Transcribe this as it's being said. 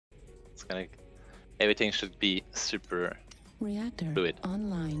It's gonna... Everything should be super Reactor fluid.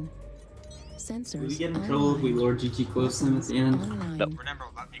 online. Sensors. Will we get in trouble if we Lord GG close them at the end? No. Remember,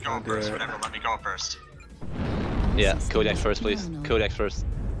 let me go first. Remember, let me go first. Yeah, Kodiak first, please. Kodiak first.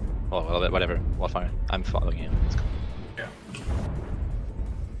 Oh, well, whatever. Wildfire. I'm following you.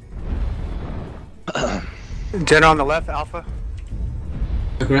 Yeah. Jenna on the left, Alpha.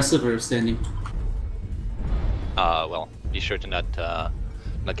 Aggressive or standing? Well, be sure to not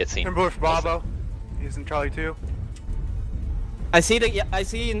get seen. Timberwolf Bravo. He's in Charlie 2. I see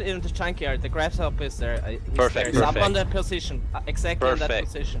in the junkyard. The grabs up is there. He's Perfect, there. He's perfect. up on that position. Exactly in that Perfect.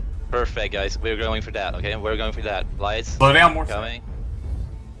 position. Perfect, guys. We're going for that, okay? We're going for that. Lights. Slow down more. Coming.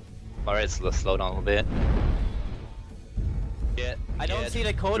 Alright, let's slow down a little bit. I don't see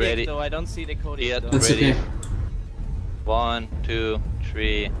the Kodiak ready. though. I don't see the Kodiak Get though. That's ready. okay. 1, 2,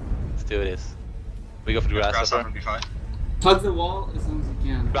 3. Let's do this. We go for the grasshopper. Would be fine. Hug the wall as long as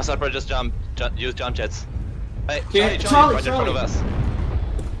you can. Grasshopper, just use jump jets. Hey, Okay, Charlie, right in Charlie. front of us.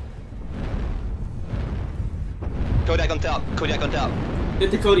 Kodiak on top. Kodiak on top. Hit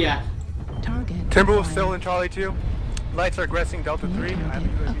the Kodiak. Target. Timberwolf acquired. still in Charlie 2. Lights are aggressing Delta 3. I New have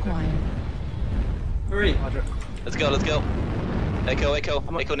target you acquired. Hurry. Roger. Let's go, let's go. Echo, Echo.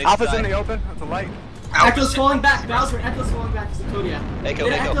 Echo needs Alpha's to in die. the open. That's a light. Echo's falling back. Bowser, Echo's falling back. It's the Kodiak. Echo,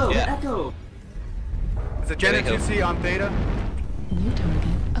 Hit Echo, Echo. yeah. Hit Echo. There's a Jenna Echo. 2C on Theta. New target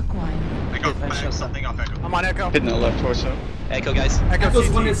acquired. Echo, back something off Echo. I'm on Echo. Hitting the left torso. Echo, guys. Echo's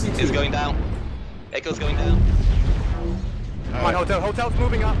CT. one in CT. It's going down. Echo's going down. I'm on Hotel. Hotel's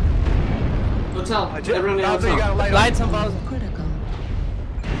moving up. Hotel. Everyone in Bowser, you got hotel. a light Lights on. on Bowser. Critical.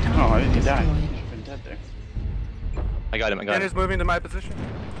 Oh, I didn't die. Destroyed. He's been dead there. I got him, I got Jenna's him. moving to my position.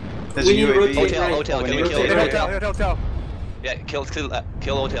 There's We a need to UAV. rotate Hotel, right. hotel, can we Rotate kill Hit it? right. Hotel. Hit Hotel. Yeah,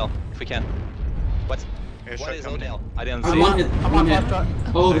 kill hotel if we can. What Airstrike is coming in. hotel? I didn't I'm see one it. hit. I'm One on hit.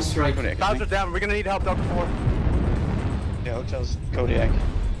 Foxtrot. Oh, the strike. Kodiak, Bowser's down. We're gonna need help, Delta 4. Yeah, hotel's Kodiak.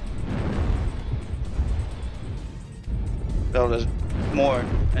 Oh, there's more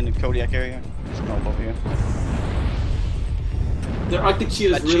in the Kodiak area. There's no above here. The Arctic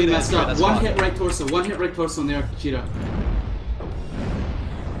Cheetah's That really cheetah messed is up. good as One fuck. hit right torso. One hit right torso on the Arctic Cheetah.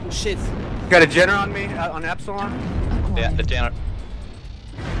 Shit. Got a Jenna on me on Epsilon. Acquired. Yeah, the Janner.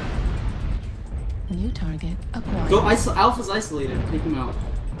 New target acquired. Go Alpha's isolated. Take him out.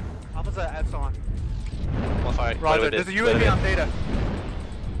 Alpha's at Epsilon. Wildfire. Roger. There's a UAV on Theta.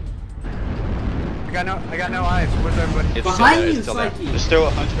 I got no eyes. Where's everybody? It's Behind still there, you, it's still there. Psyche. There's still a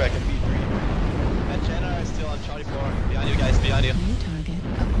hunchback at B3. And Janner is still on Charlie 4. Behind you guys, behind you. New target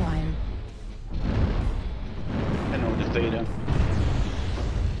acquired. I know, just Theta.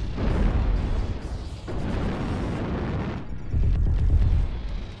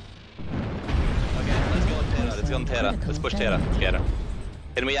 Okay, let's go on Terra, let's go on Terra. Let's push Terra together.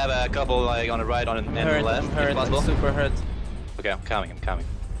 Can we have a couple like on the right, on the and on the left, I'm if hurt. I'm possible? super hurt. Okay, I'm coming, I'm coming.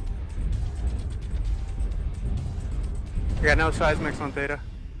 I got no seismics on Theta.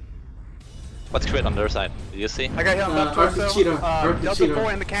 What's crit on their side? Did you see? I got hit on left Arctic torso. Cheetah. Arctic Delta Cheetah.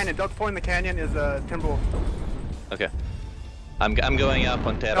 4 in the canyon. Delta 4 in the canyon is Timberwolf. Okay. I'm going up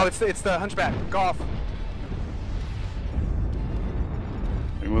on Terra. No, it's the hunchback. Go off.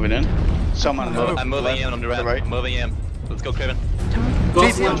 Are you moving in? Someone on the I'm moving left, in on the to ramp. right. Moving in. Let's go, Craven. Target. Go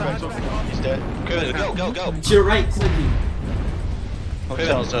GT on the Hunchback. hunchback. He's dead. Craven, go, go, go. To your right, Psyche.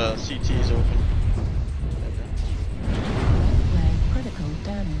 Hotel's CT is open. Flag critical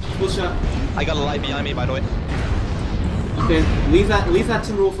damage. Full shot. I got a light behind me, by the way. Okay, leave that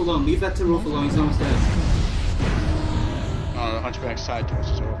Timberwolf alone. Leave that Timberwolf alone. He's almost dead. Oh, the hunchback's side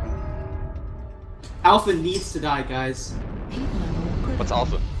torso is open. Alpha needs to die, guys. Heat level critical. What's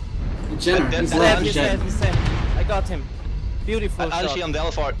Alpha? Jenner, That- he's that- dead. He's dead. He's dead. I got him. Beautiful Anshi shot. on the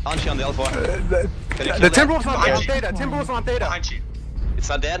L4. Anshi on the L4. The Can you kill the that? Timberwolf's on Behind you. Theta. Timberwolf's on Theta. Behind you. It's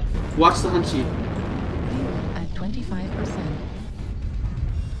not dead? Watch the hunt sheet. At 25%.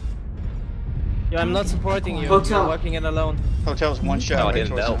 Yo, I'm not supporting you. Hotel. You're working it alone. Hotel's one shot. No, I right didn't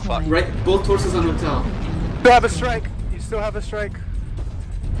torso. know. Fuck. Right, both torsos on hotel. Still have a strike. You still have a strike.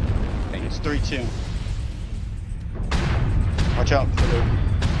 It's 3-2. Watch out.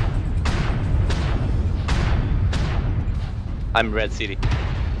 I'm Red City.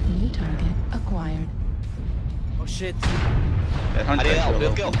 New target acquired. Oh shit. That I need hunchback's help, still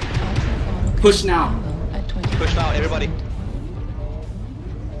let's go. open. Ultra Push now. At 20%. Push now, everybody.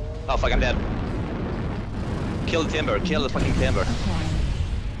 Oh fuck, I'm dead. Kill the timber, kill the fucking timber.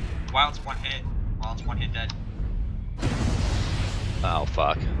 Acquired. Wild's one hit. Wild's one hit dead. Oh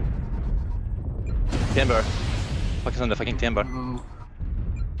fuck. Timber. Focus on the fucking timber. Oh.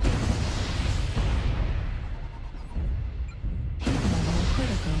 Heat level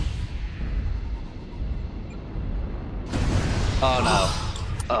critical. Oh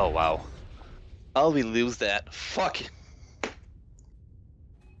no. Oh wow. Oh, we lose that. Fuck.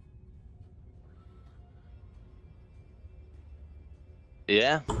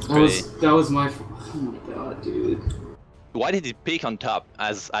 Yeah. That was my. Oh my god, dude. Why did he peek on top,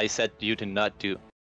 as I said you to not do?